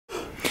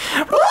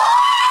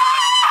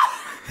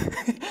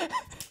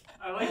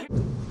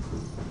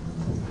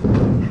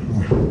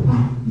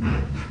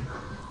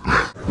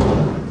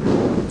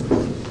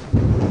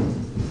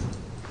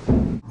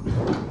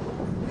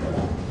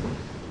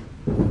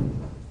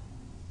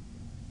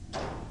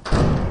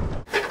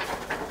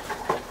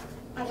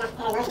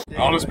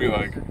I'll just be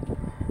like,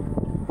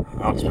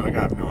 I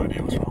have no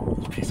idea what's wrong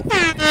with this piece of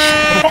shit.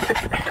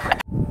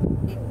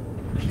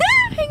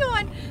 Hang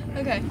on.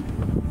 Okay.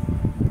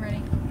 I'm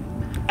ready.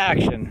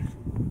 Action.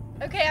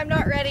 Okay, I'm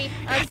not ready.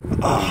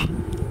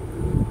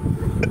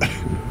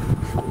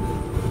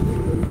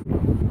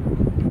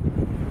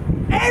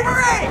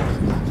 Avery!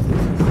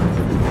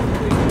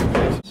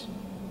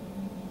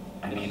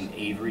 I mean,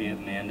 Avery,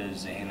 Amanda,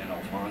 Zane, and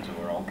Alfonso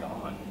are all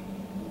gone.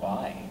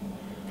 Why?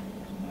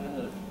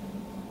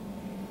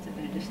 Did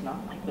they just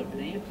not like the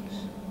videos?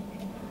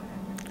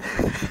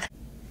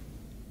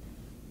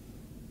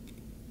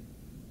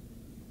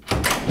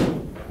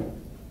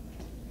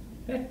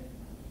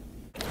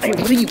 Hey,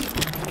 what are you?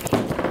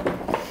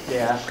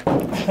 Yeah.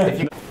 If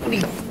you... What are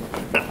you?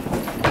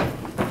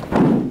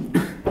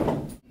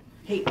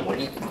 Hey, what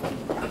are you?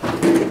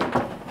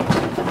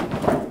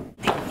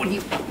 Hey, what are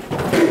you?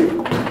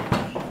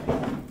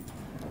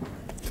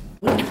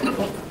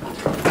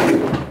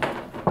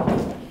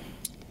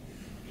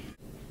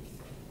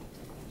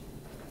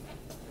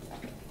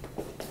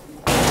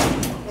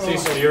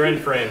 Cecil, you're in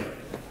frame.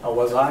 Oh,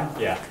 was I?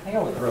 Yeah.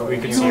 We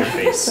can see your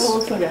face.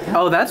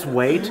 Oh, that's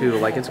way too.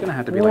 Like, it's gonna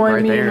have to be like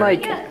right there.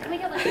 Like, can we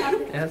get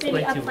like that's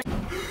way too.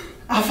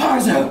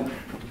 Alfonso!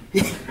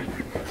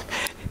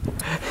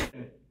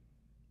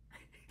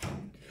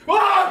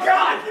 Oh,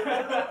 God!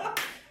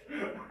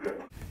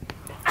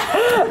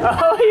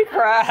 Holy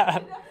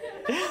crap!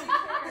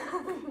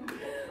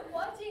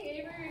 watching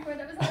Avery record,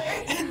 that was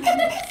hilarious.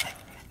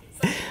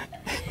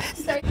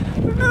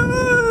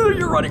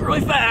 You're running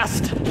really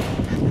fast.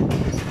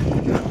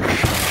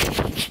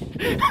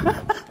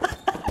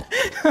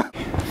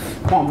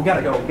 Come on, we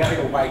gotta go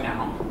right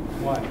now.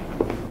 What?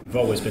 You've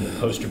always been the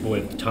poster boy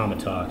of the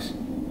Talks.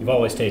 You've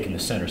always taken the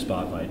center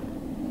spotlight.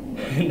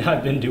 And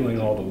I've been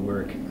doing all the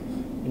work.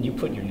 And you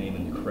put your name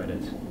in the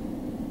credits.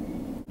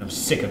 I'm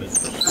sick of it.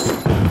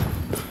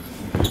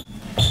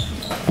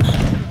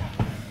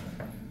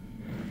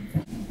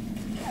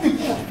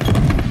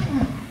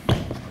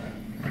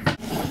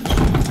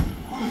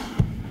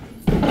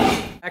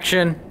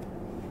 Action.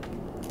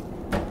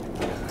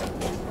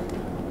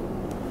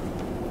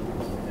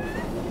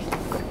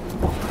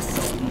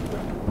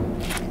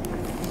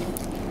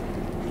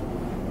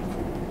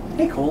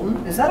 Hey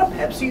Colton, is that a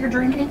Pepsi you're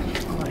drinking?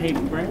 Oh, hey,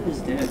 Brad is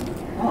dead.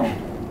 Oh,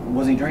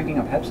 was he drinking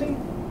a Pepsi?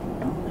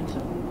 I don't think so.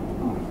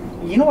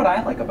 Oh. You know what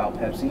I like about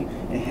Pepsi?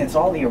 It's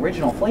all the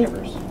original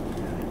flavors.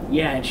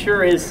 Yeah, it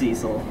sure is,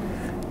 Cecil.